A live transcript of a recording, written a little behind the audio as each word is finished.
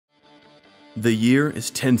The year is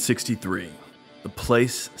 1063. The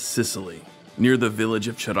place, Sicily, near the village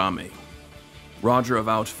of Cerami. Roger of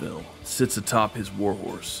Hauteville sits atop his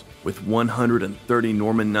warhorse, with 130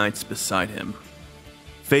 Norman knights beside him.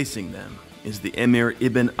 Facing them is the Emir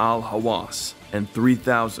Ibn al-Hawas and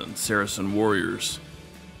 3,000 Saracen warriors.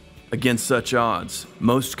 Against such odds,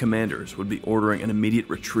 most commanders would be ordering an immediate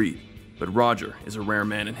retreat, but Roger is a rare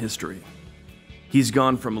man in history. He's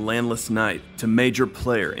gone from landless knight to major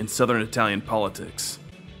player in southern Italian politics.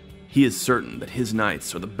 He is certain that his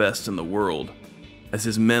knights are the best in the world. As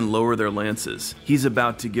his men lower their lances, he's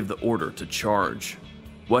about to give the order to charge.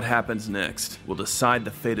 What happens next will decide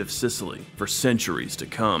the fate of Sicily for centuries to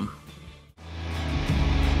come.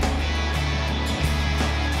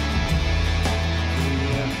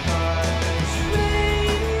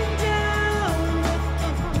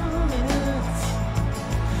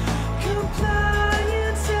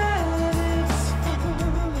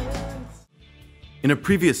 In a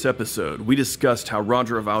previous episode, we discussed how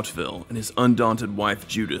Roger of Hauteville and his undaunted wife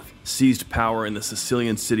Judith seized power in the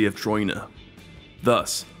Sicilian city of Troina.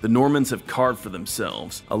 Thus, the Normans have carved for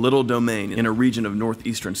themselves a little domain in a region of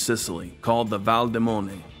northeastern Sicily called the Val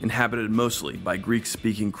Demone, inhabited mostly by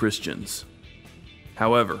Greek-speaking Christians.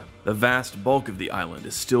 However, the vast bulk of the island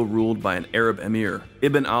is still ruled by an Arab emir,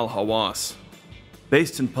 Ibn al-Hawas.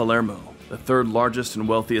 Based in Palermo, the third largest and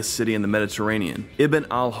wealthiest city in the Mediterranean, Ibn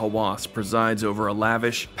al-Hawas presides over a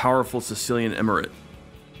lavish, powerful Sicilian emirate.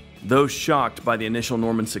 Though shocked by the initial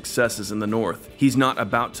Norman successes in the north, he's not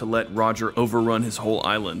about to let Roger overrun his whole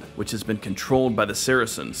island, which has been controlled by the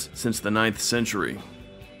Saracens since the 9th century.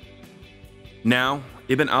 Now,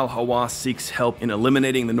 Ibn al-Hawas seeks help in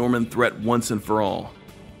eliminating the Norman threat once and for all.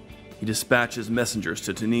 He dispatches messengers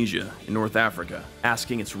to Tunisia in North Africa,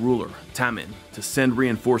 asking its ruler, Tamin, to send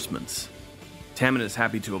reinforcements. Tamin is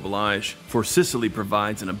happy to oblige, for Sicily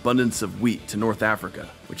provides an abundance of wheat to North Africa,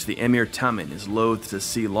 which the Emir Tamin is loath to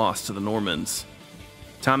see lost to the Normans.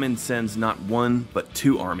 Tamin sends not one, but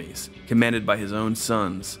 2 armies, commanded by his own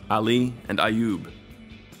sons, Ali and Ayyub.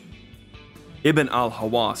 Ibn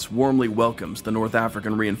al-Hawas warmly welcomes the North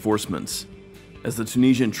African reinforcements. As the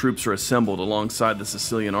Tunisian troops are assembled alongside the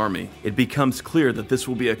Sicilian army, it becomes clear that this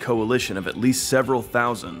will be a coalition of at least several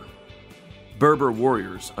thousand. Berber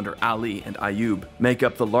warriors under Ali and Ayyub make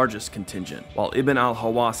up the largest contingent, while Ibn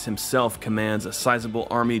al-Hawas himself commands a sizable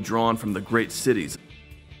army drawn from the great cities.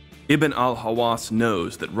 Ibn al-Hawas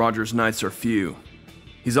knows that Roger's knights are few.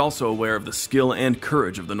 He's also aware of the skill and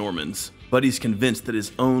courage of the Normans, but he's convinced that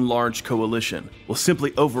his own large coalition will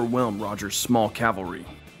simply overwhelm Roger's small cavalry.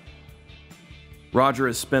 Roger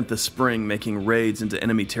has spent the spring making raids into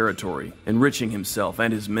enemy territory, enriching himself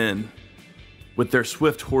and his men. With their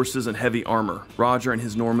swift horses and heavy armor, Roger and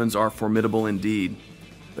his Normans are formidable indeed.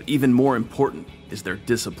 But even more important is their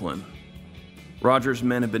discipline. Roger's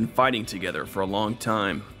men have been fighting together for a long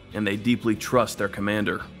time, and they deeply trust their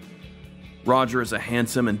commander. Roger is a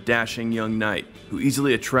handsome and dashing young knight who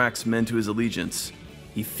easily attracts men to his allegiance.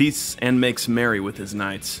 He feasts and makes merry with his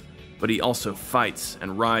knights, but he also fights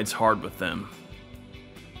and rides hard with them.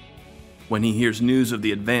 When he hears news of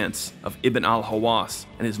the advance of Ibn al-Hawas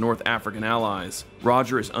and his North African allies,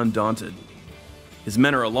 Roger is undaunted. His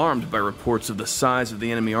men are alarmed by reports of the size of the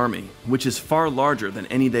enemy army, which is far larger than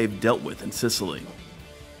any they've dealt with in Sicily.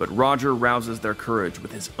 But Roger rouses their courage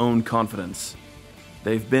with his own confidence.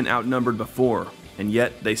 They've been outnumbered before, and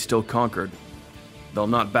yet they still conquered. They'll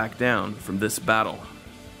not back down from this battle.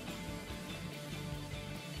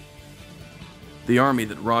 The army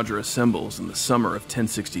that Roger assembles in the summer of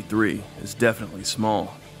 1063 is definitely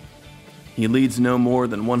small. He leads no more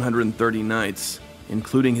than 130 knights,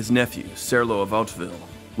 including his nephew, Serlo of Hauteville,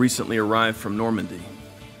 recently arrived from Normandy.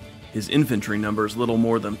 His infantry numbers little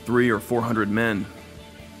more than 300 or 400 men.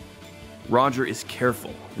 Roger is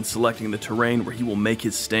careful in selecting the terrain where he will make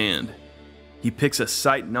his stand. He picks a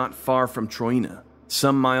site not far from Troina,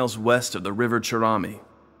 some miles west of the river Cerami.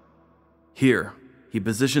 Here, he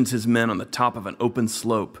positions his men on the top of an open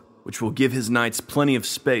slope, which will give his knights plenty of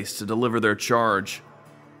space to deliver their charge.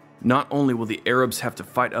 Not only will the Arabs have to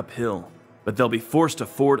fight uphill, but they'll be forced to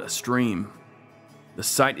ford a stream. The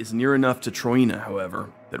site is near enough to Troina,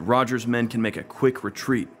 however, that Roger's men can make a quick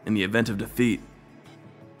retreat in the event of defeat.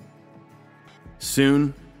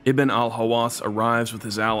 Soon, Ibn al-Hawas arrives with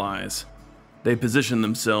his allies. They position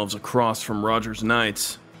themselves across from Roger's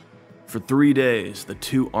knights. For 3 days, the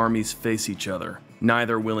 2 armies face each other,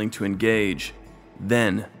 neither willing to engage.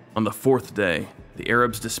 Then, on the 4th day, the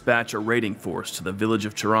Arabs dispatch a raiding force to the village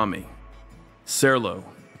of Cerami. Serlo,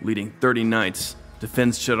 leading 30 knights,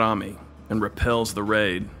 defends Cerami and repels the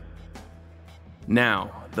raid.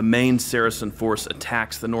 Now, the main Saracen force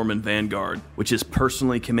attacks the Norman vanguard, which is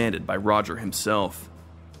personally commanded by Roger himself.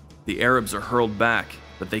 The Arabs are hurled back,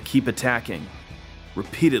 but they keep attacking.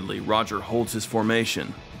 Repeatedly, Roger holds his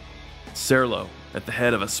formation. Serlo, at the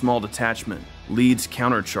head of a small detachment, leads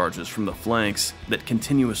countercharges from the flanks that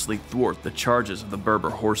continuously thwart the charges of the Berber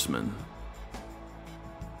horsemen.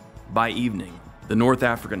 By evening, the North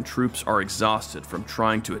African troops are exhausted from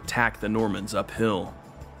trying to attack the Normans uphill.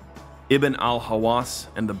 Ibn al-Hawas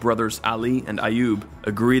and the brothers Ali and Ayub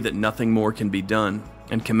agree that nothing more can be done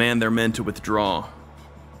and command their men to withdraw.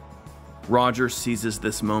 Roger seizes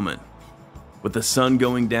this moment. With the sun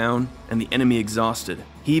going down and the enemy exhausted,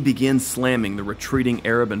 he begins slamming the retreating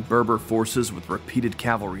Arab and Berber forces with repeated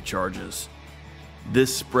cavalry charges.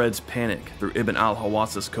 This spreads panic through Ibn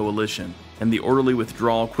al-Hawas's coalition, and the orderly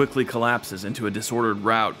withdrawal quickly collapses into a disordered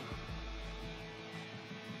rout.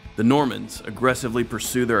 The Normans aggressively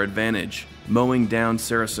pursue their advantage, mowing down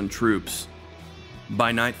Saracen troops.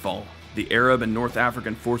 By nightfall, the Arab and North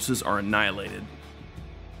African forces are annihilated.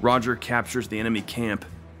 Roger captures the enemy camp.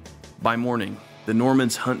 By morning, the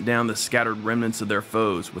Normans hunt down the scattered remnants of their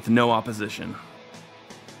foes with no opposition.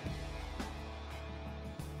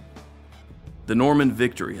 The Norman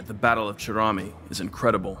victory at the Battle of Cerami is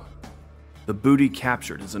incredible. The booty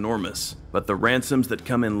captured is enormous, but the ransoms that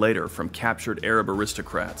come in later from captured Arab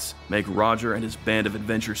aristocrats make Roger and his band of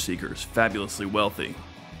adventure seekers fabulously wealthy.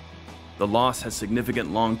 The loss has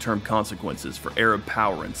significant long-term consequences for Arab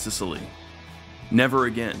power in Sicily. Never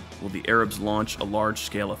again will the Arabs launch a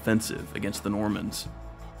large-scale offensive against the Normans.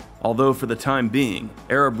 Although for the time being,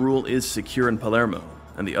 Arab rule is secure in Palermo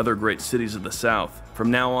and the other great cities of the south,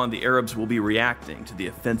 from now on the Arabs will be reacting to the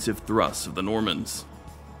offensive thrusts of the Normans.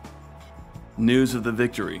 News of the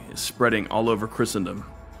victory is spreading all over Christendom.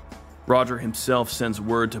 Roger himself sends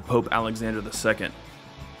word to Pope Alexander II.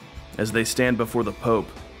 As they stand before the Pope,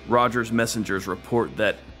 Roger's messengers report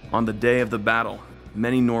that, on the day of the battle,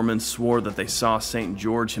 many Normans swore that they saw St.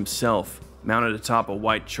 George himself, mounted atop a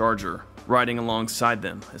white charger, riding alongside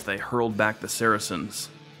them as they hurled back the Saracens.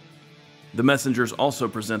 The messengers also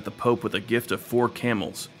present the Pope with a gift of 4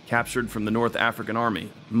 camels, captured from the North African army,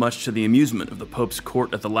 much to the amusement of the Pope's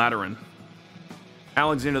court at the Lateran.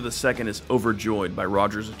 Alexander II is overjoyed by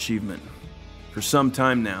Roger's achievement. For some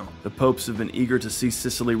time now, the popes have been eager to see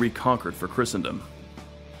Sicily reconquered for Christendom.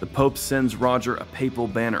 The Pope sends Roger a papal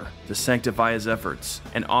banner to sanctify his efforts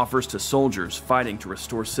and offers to soldiers fighting to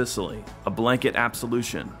restore Sicily a blanket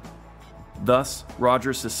absolution. Thus,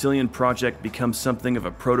 Roger's Sicilian project becomes something of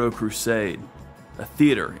a proto-crusade, a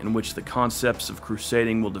theater in which the concepts of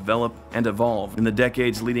crusading will develop and evolve in the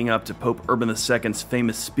decades leading up to Pope Urban II's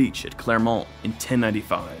famous speech at Clermont in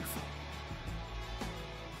 1095.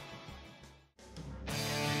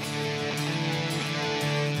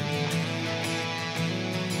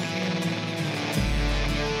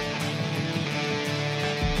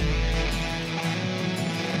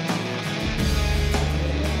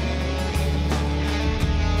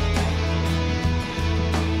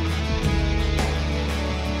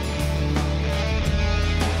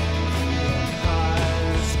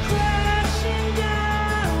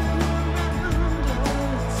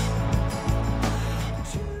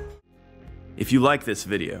 If you like this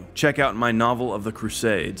video, check out my novel of the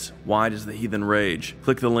Crusades, Why Does the Heathen Rage?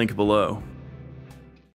 Click the link below.